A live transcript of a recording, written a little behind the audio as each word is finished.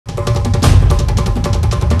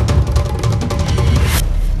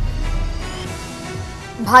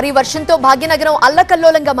భారీ వర్షంతో భాగ్యనగరం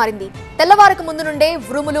అల్లకల్లోలంగా మారింది. తెల్లవారకు ముందు నుండే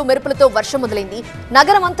ఉరుములు మెరుపులతో వర్షం మొదలైంది.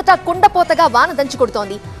 నగరం అంతటా కుండపోతగా వాన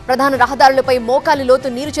దంచుకొడుతోంది. ప్రధాన రహదారులపై మోకాలి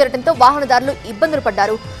లోతు నీరు చేరడంతో వాహనదారులు ఇబ్బందులు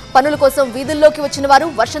పడ్డారు. పనుల కోసం వీధుల్లోకి వచ్చిన వారు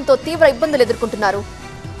వర్షంతో తీవ్ర ఇబ్బందులు ఎదుర్కొంటున్నారు.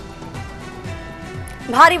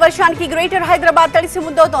 భారీ వర్షానికి గ్రేటర్ హైదరాబాద్ తడిసి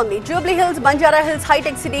ముద్దవుతోంది. Jubilee hills, Banjara hills,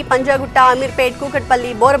 hitech city, Panjagutta, Ameerpet,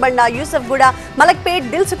 Kukatpally, Borabanda, Yousufguda, Malakpet,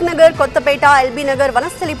 Dilsukh Nagar, Kothapeta, LB Nagar,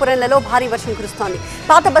 వనస్థలిపురంలలో భారీ వర్షం కురుస్తోంది.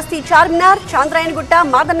 పాత బస్తీ, చార్మినార్, చాంద్రాయణగుట్ట,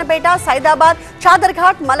 మాదన్నపేట, సైదాబాద్,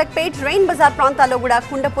 చాదర్ఘాట్, మలక్పేట్, రెయిన్ బజార్ ప్రాంతాల్లో కూడా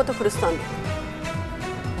కుండపోత కురుస్తోంది.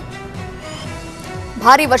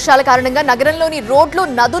 భారీ వర్షాల కారణంగా నగరంలోని రోడ్లు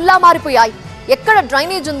నదుల్లా మారిపోయాయి. ఎక్కడ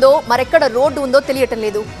డ్రైనేజ్ ఉందో మరెక్కడ రోడ్డు ఉందో తెలియటం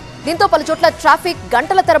లేదు. దీంతో పలు చోట్ల ట్రాఫిక్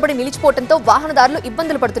గంటల తరబడి నిలిచిపోవడంతో వాహనదారులు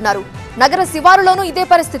ఇబ్బందులు పడుతున్నారు. నగర శివారులోనూ ఇదే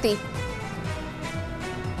పరిస్థితి.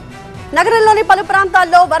 నగరంలోని పలు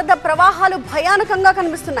ప్రాంతాల్లో వరద ప్రవాహాలు భయానకంగా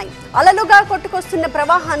కనిపిస్తున్నాయి. అలలుగా కొట్టుకొస్తున్న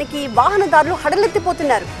ప్రవాహానికి వాహనదారులు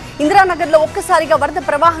హడలెత్తిపోతున్నారు. ఇందిరానగర్లో ఒక్కసారిగా వరద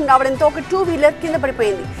ప్రవాహం రావడంతో ఒక 2 వీలర్ కింద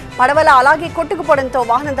పడిపోయింది. పడవల అలాగే కొట్టుకుపోవడంతో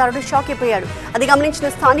వాహనదారుడు షాక్ అయిపోయాడు. అది గమనించిన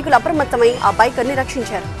స్థానికులు అప్రమత్తమై ఆ బైకర్ని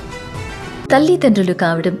రక్షించారు. తల్లిదండ్రులు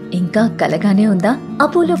కావడం ఇంకా కలగానే ఉందా?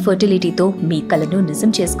 అపోలో ఫర్టిలిటీతో మీ కలను నిజం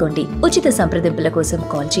చేసుకోండి. ఉచిత సంప్రదింపుల కోసం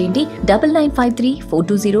కాల్ చేయండి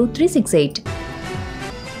 9953420368.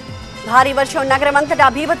 భారీ వర్షం నగరం అంతటా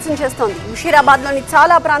బీభత్సం చేస్తోంది. ముషీరాబాద్ లోని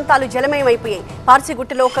చాలా ప్రాంతాలు జలమయమైపోయాయి.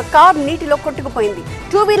 పార్సిగుట్టలో ఒక కార్ నీటిలో కొట్టుకుపోయింది.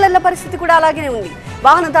 2 వీలర్ల పరిస్థితి కూడా అలాగే ఉంది.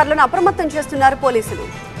 వాహనదారులను అప్రమత్తం చేస్తున్నారు పోలీసులు.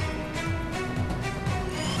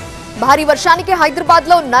 భారీ వర్షానికి హైదరాబాద్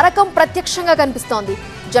లో నరకం ప్రత్యక్షంగా కనిపిస్తోంది.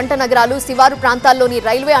 జంట నగరాలు, శివారు ప్రాంతాల్లోని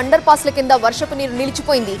రైల్వే అండర్ పాస్ల కింద వర్షపు నీరు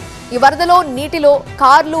నిలిచిపోయింది. ఈ వరదలో నీటిలో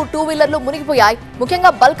కార్లు, 2 వీలర్లు మునిగిపోయాయి.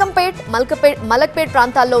 ముఖ్యంగా బల్కంపేట్, మలక్పేట్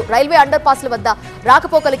ప్రాంతాల్లో రైల్వే అండర్ పాస్ల వద్ద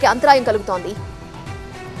రాకపోకలకి అంతరాయం కలుగుతోంది.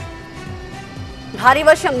 భారీ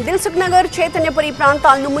వర్షం దిల్సుఖ్ నగర్, చైతన్యపురి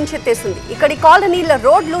ప్రాంతాలను ముంచెత్తేసింది. ఇక్కడి కాలనీల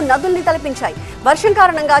రోడ్లు నదుల్ని తలపించాయి. వర్షం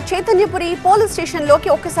కారణంగా చైతన్యపురి పోలీస్ స్టేషన్లోకి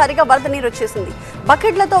ఒక్కసారిగా వరద నీరు వచ్చేసింది.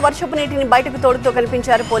 బకెట్లతో వర్షపు నీటిని బయటకు తోడుతూ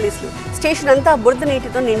కనిపించారు పోలీసులు. స్టేషన్ అంతా బురద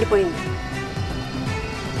నీటితో నిండిపోయింది.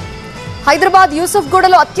 హైదరాబాద్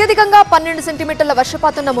యూసఫ్గూడలో అత్యధికంగా 12 సెంటీమీటర్ల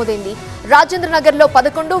వర్షపాతం నమోదైంది. రాజేంద్రనగర్లో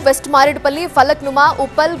 11, వెస్ట్ మారేడుపల్లి, ఫలక్నుమా,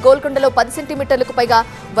 ఉప్పల్, గోల్కొండలో 10 సెంటీమీటర్లకు పైగా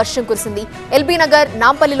వర్షం కురిసింది. ఎల్బీ నగర్,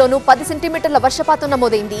 నాంపల్లిలోనూ 10 సెంటీమీటర్ల వర్షపాతం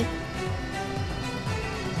నమోదైంది.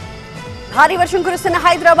 భారీ వర్షం కురుస్తున్న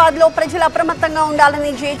హైదరాబాద్ లో ప్రజలు అప్రమత్తంగా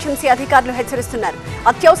ఉండాలని జీహెచ్ఎంసీ అధికారులు హెచ్చరిస్తున్నారు.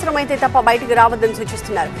 అత్యవసరమైతే తప్ప బయటకు రావద్దని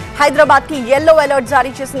సూచిస్తున్నారు. హైదరాబాద్ కి యెల్లో అలర్ట్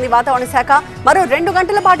జారీ చేసింది వాతావరణ శాఖ. మరో 2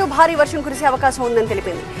 గంటల పాటు భారీ వర్షం కురిసే అవకాశం ఉందని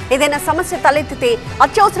తెలిపింది. ఏదైనా సమస్య తలెత్తితే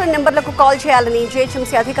అత్యవసర నెంబర్లకు కాల్ చేయాలని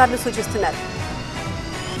జీహెచ్ఎంసీ అధికారులు సూచిస్తున్నారు.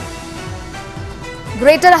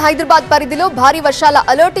 గ్రేటర్ హైదరాబాద్ పరిధిలో భారీ వర్షాల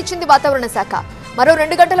అలర్ట్ ఇచ్చింది వాతావరణ శాఖ. మరో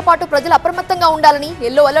 2 గంటల పాటు ప్రజలు అప్రమత్తంగా ఉండాలని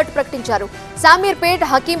యెల్లో అలర్ట్ ప్రకటించారు. శామీర్పేట్,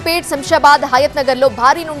 హకీంపేట్, శంషాబాద్, హయత్ నగర్ లో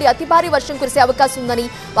భారీ నుండి అతి భారీ వర్షం కురిసే అవకాశం ఉందని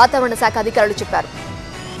వాతావరణ శాఖ అధికారులు చెప్పారు.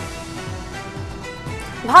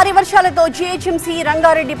 భారీ వర్షాలతో జీహెచ్ఎంసీ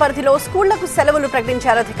రంగారెడ్డి పరిధిలో స్కూళ్లకు సెలవులు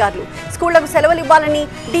ప్రకటించారు అధికారులు. స్కూళ్లకు సెలవులు ఇవ్వాలని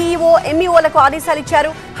డీఈఓ, ఎంఈఓలకు ఆదేశాలు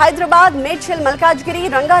ఇచ్చారు. హైదరాబాద్, మేడ్చల్, మల్కాజ్గిరి,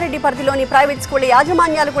 రంగారెడ్డి పరిధిలోని ప్రైవేట్ స్కూళ్ల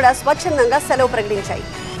యాజమాన్యాలు కూడా స్వచ్ఛందంగా సెలవు ప్రకటించాయి.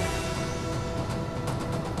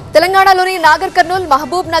 తెలంగాణలోని నాగర్ కర్నూల్,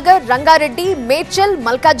 మహబూబ్ నగర్, రంగారెడ్డి, మేడ్చల్,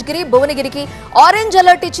 మల్కాజ్గిరి, భువనగిరికి ఆరెంజ్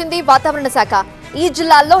అలర్ట్ ఇచ్చింది వాతావరణ శాఖ. ఈ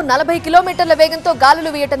జిల్లాల్లో 40 కిలోమీటర్ల వేగంతో గాలులు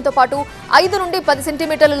వీయటంతో పాటు 5 నుండి 10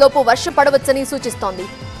 సెంటీమీటర్ల లోపు వర్షం పడవచ్చని సూచిస్తోంది.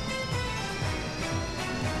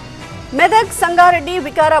 మెదక్, సంగారెడ్డి,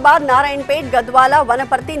 వికారాబాద్, నారాయణపేట్, గద్వాల,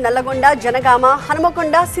 వనపర్తి, నల్లగొండ, జనగామ,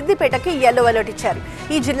 హనుమకొండ, సిద్దిపేటకి యెల్లో అలర్ట్ ఇచ్చారు.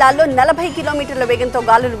 ఈ జిల్లాల్లో 40 కిలోమీటర్ల వేగంతో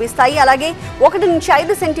గాలులు వీస్తాయి. అలాగే 1 నుంచి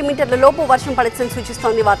 5 సెంటీమీటర్ల లోపు వర్షం పడొచ్చని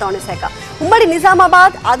సూచిస్తోంది వాతావరణ శాఖ. ఉమ్మడి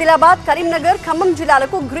నిజామాబాద్, ఆదిలాబాద్, కరీంనగర్, ఖమ్మం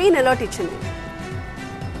జిల్లాలకు గ్రీన్ అలర్ట్ ఇచ్చింది.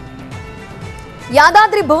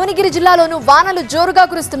 యాదాద్రి, భువనగిరి జిల్లాలోనూ వానలు జోరుగా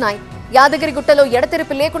కురుస్తున్నాయి. యాదగిరిగుట్టలో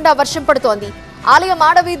ఎడతెరిపి లేకుండా వర్షం పడుతోంది. ఆలయ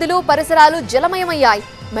మాడవీధులు, పరిసరాలు జలమయమయ్యాయి.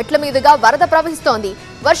 మెట్ల మీదుగా వరద ప్రవహిస్తోంది.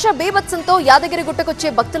 వర్ష బీభత్సంతో యాదగిరిగుట్టకొచ్చే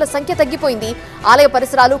భక్తుల సంఖ్య తగ్గిపోయింది. ఆలయ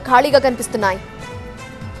పరిసరాలు ఖాళీగా కనిపిస్తున్నాయి.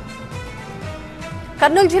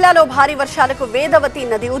 కర్నూలు జిల్లాలో భారీ వర్షాలకు వేదవతి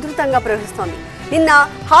నది ఉధృతంగా ప్రవహిస్తోంది. నిన్న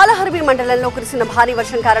హాలహర్బి మండలంలో కురిసిన భారీ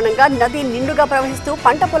వర్షం కారణంగా నది నిండుగా ప్రవహిస్తూ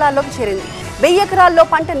పంట పొలాల్లోకి చేరింది. 1000 ఎకరాల్లో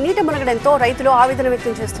పంట నీట మునగడంతో రైతులు ఆవేదన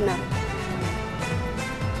వ్యక్తం చేస్తున్నారు.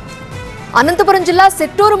 అనంతపురం జిల్లా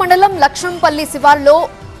సెట్టూరు మండలం లక్ష్మంపల్లి శివార్లో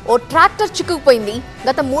ఓ ట్రాక్టర్ చిక్కుకుపోయింది.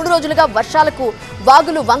 గత 3 రోజులుగా వర్షాలకు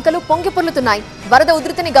వాగులు, వంకలు పొంగి పొర్లుతున్నాయి. వరద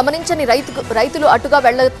ఉధృతిని గమనించని రైతులు అటుగా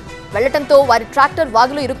వెళ్లటంతో వారి ట్రాక్టర్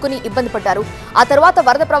వాగులు ఇరుక్కుని ఇబ్బంది పడ్డారు. ఆ తర్వాత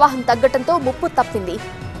వరద ప్రవాహం తగ్గటంతో ముప్పు తప్పింది.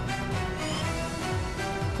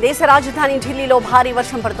 దేశ రాజధాని ఢిల్లీలో భారీ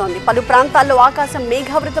వర్షం పడుతోంది. పలు ప్రాంతాల్లో ఆకాశం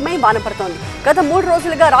మేఘావృతమై వాన పడుతోంది. గత 3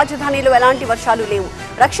 రోజులుగా రాజధానిలో ఎలాంటి వర్షాలు లేవు.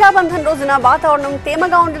 రక్షాబంధన్ రోజున వాతావరణం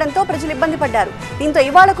తేమగా ఉండడంతో ప్రజలు ఇబ్బంది పడ్డారు. దీంతో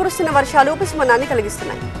ఇవాళ కురుస్తున్న వర్షాలు ఉపశమనాన్ని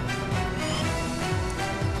కలిగిస్తున్నాయి.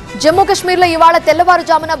 జమ్మూ కశ్మీర్లో ఇవాళ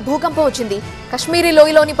తెల్లవారుజామున భూకంపం వచ్చింది. కశ్మీరీ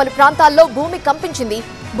లోయలోని పలు ప్రాంతాల్లో భూమి కంపించింది.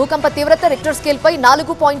 భూకంప తీవ్రత రిక్టర్ స్కేల్పై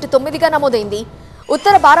 4.9గా నమోదైంది.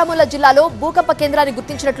 ఉత్తర బారాముల్లా జిల్లాలో భూకంప కేంద్రాన్ని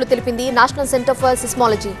గుర్తించినట్లు తెలిపింది నేషనల్ సెంటర్ ఫర్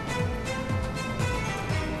సిస్మాలజీ.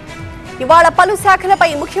 ఇవాళ పలు శాఖలపై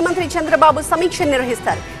ముఖ్యమంత్రి చంద్రబాబు సమీక్ష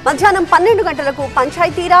నిర్వహిస్తారు. మధ్యాహ్నం 12 గంటలకు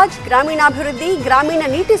పంచాయతీరాజ్, గ్రామీణాభివృద్ధి, గ్రామీణ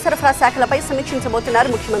నీటి సరఫరా శాఖలపై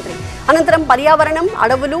సమీక్షించబోతున్నారు ముఖ్యమంత్రి. అనంతరం పర్యావరణం,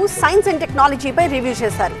 అడవులు, సైన్స్ అండ్ టెక్నాలజీపై రివ్యూ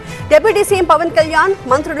చేశారు. డిప్యూటీ సీఎం పవన్ కళ్యాణ్,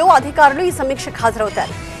 మంత్రులు, అధికారులు ఈ సమీక్షకు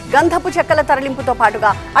హాజరవుతారు. గంధపు చెక్కల తరలింపుతో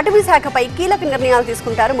పాటుగా అటవీ శాఖపై కీలక నిర్ణయాలు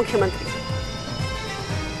తీసుకుంటారు ముఖ్యమంత్రి.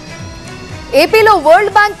 ఏపీలో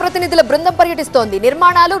వరల్డ్ బ్యాంక్ ప్రతినిధుల బృందం పర్యటిస్తోంది.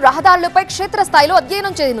 నిర్మాణాలు, రహదారులపై క్షేత్రస్థాయిలో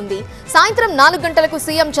అధ్యయనం చేయనుంది. సాయంత్రం 4 గంటలకు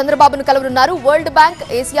సీఎం చంద్రబాబును కలవనున్నారు వరల్డ్ బ్యాంక్,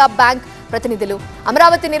 ఏసియా బ్యాంక్ ప్రతినిధులు.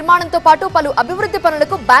 అమరావతి నిర్మాణంతో పాటు పలు అభివృద్ధి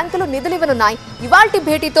పనులకు బ్యాంకులు నిధులివ్వనున్నాయి. ఇవాల్టి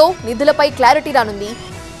భేటీతో నిధులపై క్లారిటీ రానుంది.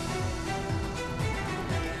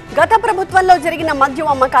 గత ప్రభుత్వంలో జరిగిన మద్యం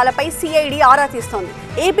అమ్మకాలపై సిఐడి ఆరా తీస్తోంది.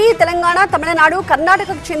 ఏపీ, తెలంగాణ, తమిళనాడు,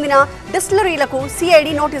 కర్ణాటకకు చెందిన డిస్టిలరీలకు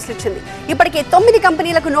సిఐడి నోటీసులు ఇచ్చింది. ఇప్పటికే 9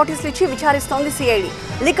 కంపెనీలకు నోటీసులు ఇచ్చి విచారిస్తోంది సిఐడి.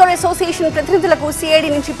 లిక్కర్ అసోసియేషన్ ప్రతినిధులకు సిఐడి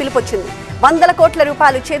నుంచి పిలుపొచ్చింది. 100 కోట్ల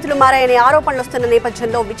రూపాయలు చేతులు మారాయనే ఆరోపణలు వస్తున్న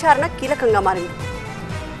నేపథ్యంలో విచారణ కీలకంగా మారింది.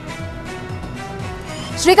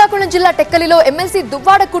 శ్రీకాకుళం జిల్లా టెక్కలిలో ఎమ్మెల్సీ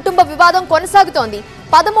దువ్వాడ కుటుంబ వివాదం కొనసాగుతోంది.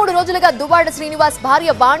 13 రోజులుగా దువ్వాడ శ్రీనివాస్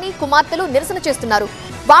భార్య వాణి, కుమార్తెలు నిరసన చేస్తున్నారు.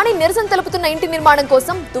 వాణి నిరసన తెలుపుతున్న ఇంటి నిర్మాణం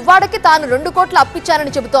కోసం దువ్వాడకి తాను 2 కోట్ల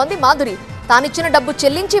అప్పిచ్చానని చెబుతోంది మాధురి. తానిచ్చిన డబ్బు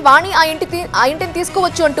చెల్లించి వాణి ఆ ఇంటిని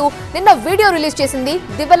తీసుకోవచ్చు అంటూ నిన్న వీడియో రిలీజ్ చేసింది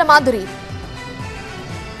దివ్వెల మాధురి.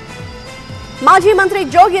 మాజీ మంత్రి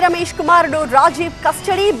జోగి రమేష్ కుమారుడు రాజీవ్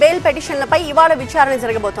కస్టడీ, బెయిల్ పిటిషన్లపై ఇవాళ విచారణ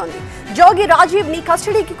జరగబోతోంది. జోగి రాజీవ్ ని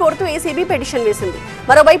కస్టడీకి కోరుతూ ఏసీబీ పిటిషన్ వేసింది.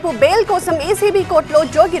 మరోవైపు బెయిల్ కోసం ఏసీబీ కోర్టులో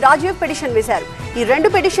జోగి రాజీవ్ పిటిషన్ వేశారు. ఈ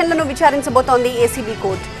 2 పిటిషన్లను విచారించబోతోంది ఏసీబీ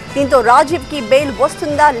కోర్టు. దీంతో రాజీవ్ కి బెయిల్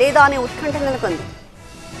వస్తుందా లేదా అనే ఉత్కంఠ నెలకొంది.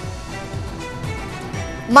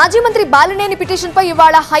 మాజీ మంత్రి బాలినేని పిటిషన్పై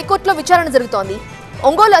ఇవాళ హైకోర్టులో విచారణ జరుగుతోంది.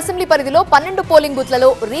 ఒంగోలు అసెంబ్లీ పరిధిలో 12 పోలింగ్ బూత్లలో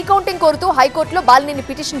రీకౌంటింగ్ కోరుతూ హైకోర్టులో బాలినేని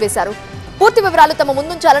పిటిషన్ వేశారు. పూర్తి వివరాలు తమ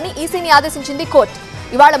ముందుంచాలని ఈసీని ఆదేశించింది కోర్టు.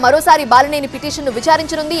 ఇవాళ మరోసారి బాలినేని పిటిషన్ను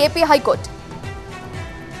విచారించనుంది ఏపీ హైకోర్టు.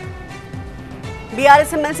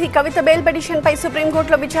 బీఆర్ఎస్ ఎమ్మెల్సీ కవిత బెయిల్ పిటిషన్ పై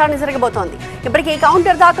సుప్రీంకోర్టులో విచారణ జరగబోతోంది. ఇప్పటికే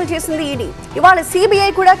కౌంటర్ దాఖలు చేసింది ఈడీ. ఇవాళ సిబిఐ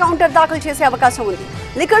కూడా కౌంటర్ దాఖలు చేసే అవకాశం ఉంది.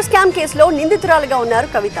 లిక్కర్ స్కామ్ కేసులో నిందితురాలుగా ఉన్నారు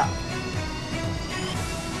కవిత.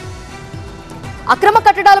 అక్రమ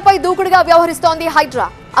కట్టడాలపై దూకుడుగా వ్యవహరిస్తోంది హైడ్రా.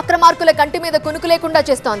 అక్రమార్కుల కంటి మీద కునుకు లేకుండా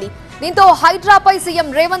చేస్తోంది. దీంతో హైడ్రాపై సీఎం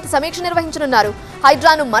రేవంత్ సమీక్ష నిర్వహించనున్నారు.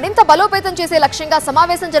 హైడ్రాను మరింత బలోపేతం చేసే లక్ష్యంగా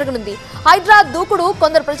సమావేశం జరగనుంది. హైడ్రా దూకుడు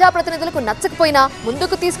కొందరు ప్రజాప్రతినిధులకు నచ్చకపోయినా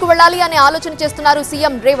ముందుకు తీసుకువెళ్లాలి అనే ఆలోచన చేస్తున్నారు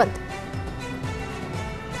సీఎం రేవంత్.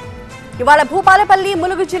 ఇవాళ భూపాలపల్లి,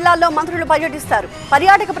 ములుగు జిల్లాల్లో మంత్రులు పర్యటిస్తారు.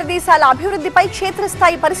 పర్యాటక ప్రదేశాల అభివృద్ధిపై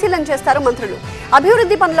క్షేత్రస్థాయి పరిశీలన చేస్తారు మంత్రులు.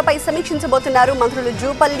 అభివృద్ధి పనులపై సమీక్షించబోతున్నారు మంత్రులు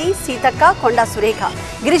జూపల్లి, సీతక్క, కొండా సురేఖ.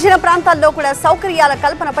 గిరిజన ప్రాంతాల్లో కూడా సౌకర్యాల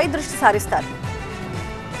కల్పనపై దృష్టి సారిస్తారు.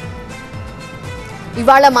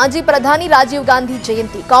 ఇవాళ మాజీ ప్రధాని రాజీవ్ గాంధీ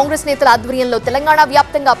జయంతి. కాంగ్రెస్ నేతల ఆధ్వర్యంలో తెలంగాణ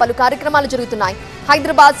వ్యాప్తంగా పలు కార్యక్రమాలు జరుగుతున్నాయి.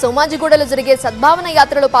 హైదరాబాద్, సోమాజిగూడలో జరిగే సద్భావన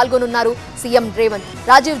యాత్రలో పాల్గొనున్నారు సీఎం రేవంత్.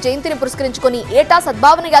 రాజీవ్ జయంతిని పురస్కరించుకొని ఏటా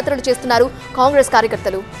సద్భావన యాత్రలు చేస్తున్నారు కాంగ్రెస్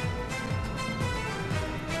కార్యకర్తలు.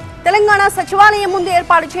 తెలంగాణ సచివాలయం ముందు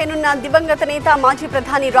ఏర్పాటు చేయనున్న దివంగత నేత మాజీ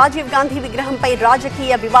ప్రధాని రాజీవ్ గాంధీ విగ్రహంపై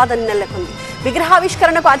రాజకీయ వివాదం నెలకొంది.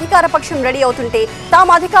 విగ్రహావిష్కరణకు అధికార పక్షం రెడీ అవుతుంటే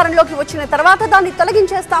తాము అధికారంలోకి వచ్చిన తర్వాత దాన్ని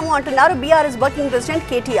తొలగించేస్తాము అంటున్నారు BRS working president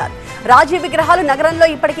KTR. Rajiv విగ్రహాలు నగరంలో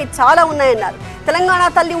ఇప్పటికే చాలా ఉన్నాయన్నారు. తెలంగాణ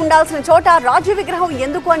తల్లి ఉండాల్సిన చోట రాజీవ్ విగ్రహం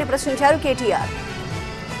ఎందుకు అని ప్రశ్నించారు కేటీఆర్.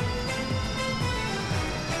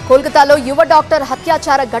 కోల్కతాలో యువ డాక్టర్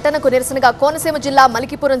హత్యాచార ఘటనకు నిరసనగా కోనసీమ జిల్లా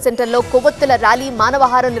మలికిపురం సెంటర్లో కొవ్వొత్తుల ర్యాలీ,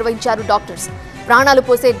 మానవహారం నిర్వహించారు డాక్టర్స్. ప్రాణాలు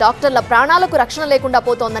పోసే డాక్టర్ల ప్రాణాలకు రక్షణ లేకుండా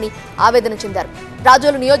పోతోందని ఆవేదన చెందారు.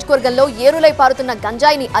 రాజోలు నియోజకవర్గంలో ఏరులై పారుతున్న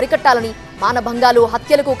గంజాయిని అరికట్టాలని, మానభంగాలు,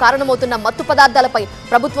 హత్యలకు కారణమవుతున్న మత్తు పదార్థాలపై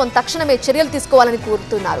ప్రభుత్వం తక్షణమే చర్యలు తీసుకోవాలని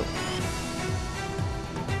కోరుతున్నారు.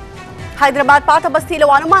 హైదరాబాద్ పాత బస్తీలో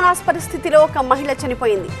అనుమానాస్పద స్థితిలో ఒక మహిళ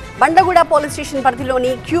చనిపోయింది. బండగూడ పోలీస్ స్టేషన్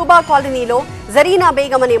పరిధిలోని క్యూబా కాలనీలో జరీనా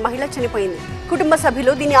బేగం అనే మహిళ చనిపోయింది. కుటుంబ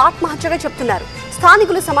సభ్యులు దీన్ని ఆత్మహత్యగా చెప్తున్నారు.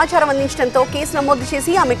 స్థానికులు సమాచారం అందించడంతో కేసు నమోదు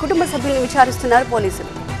చేసి ఆమె కుటుంబ సభ్యులను విచారిస్తున్నారు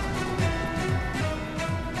పోలీసులు.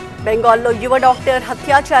 బెంగాల్లో యువ డాక్టర్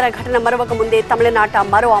హత్యాచార ఘటన మరొక ముందే తమిళనాట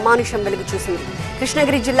మరో అమానుషం వెలుగు చూసింది.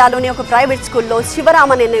 కృష్ణగిరి జిల్లాలోని ఒక ప్రైవేట్ స్కూల్లో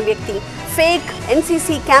శివరామన్ అనే వ్యక్తి ఫేక్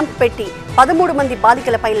ఎన్సీసీ క్యాంప్ పెట్టి 13 మంది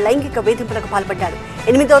బాలికలపై లైంగిక వేధింపులకు పాల్పడ్డాడు.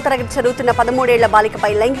 8వ తరగతి చదువుతున్న 13 ఏళ్ల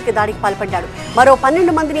బాలికపై లైంగిక దాడికి పాల్పడ్డాడు. మరో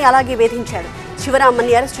 12 మందిని అలాగే వేధించాడు.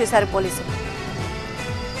 చివరామ్మని అరెస్ట్ చేశారు పోలీసులు.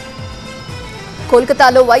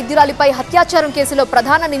 కోల్కతాలో వైద్యురాలిపై అత్యాచారం కేసులో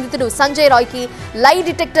ప్రధాన నిందితుడు సంజయ్ రాయ్కి లై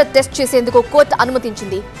డిటెక్టర్ టెస్ట్ చేసేందుకు కోర్టు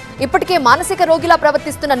అనుమతించింది. ఇప్పటికే మానసిక రోగిలా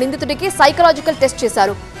ప్రవర్తిస్తున్న నిందితుడికి సైకలాజికల్ టెస్ట్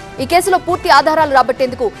చేశారు. ఈ కేసులో పూర్తి ఆధారాలు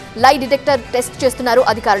రాబట్టేందుకు లై డిటెక్టర్ టెస్ట్ చేస్తున్నారు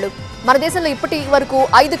అధికారులు. మన దేశంలో ఇప్పటి వరకు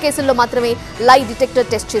 5 కేసుల్లో మాత్రమే లై డిటెక్టర్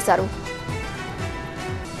టెస్ట్ చేశారు.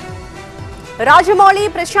 రాజమౌళి,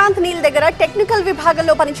 ప్రశాంత్ నీల్ దగ్గర టెక్నికల్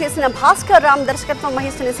విభాగంలో పనిచేసిన భాస్కర్ రామ్ దర్శకత్వం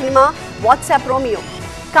వహిస్తున్న cinema WhatsApp Romeo.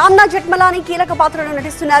 Kamna Jethmalani కీలక పాత్రలో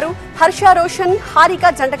నటిస్తున్నారు. హర్ష రోషన్, హారిక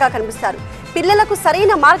జంటగా కనిపిస్తారు. పిల్లలకు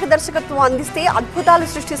సరైన మార్గదర్శకత్వం అందిస్తే అద్భుతాలు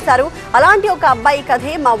సృష్టిస్తారు. అలాంటి ఒక అబ్బాయి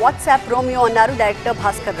కథే మా వాట్సాప్ రోమియో అన్నారు డైరెక్టర్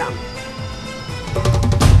భాస్కర్ రామ్.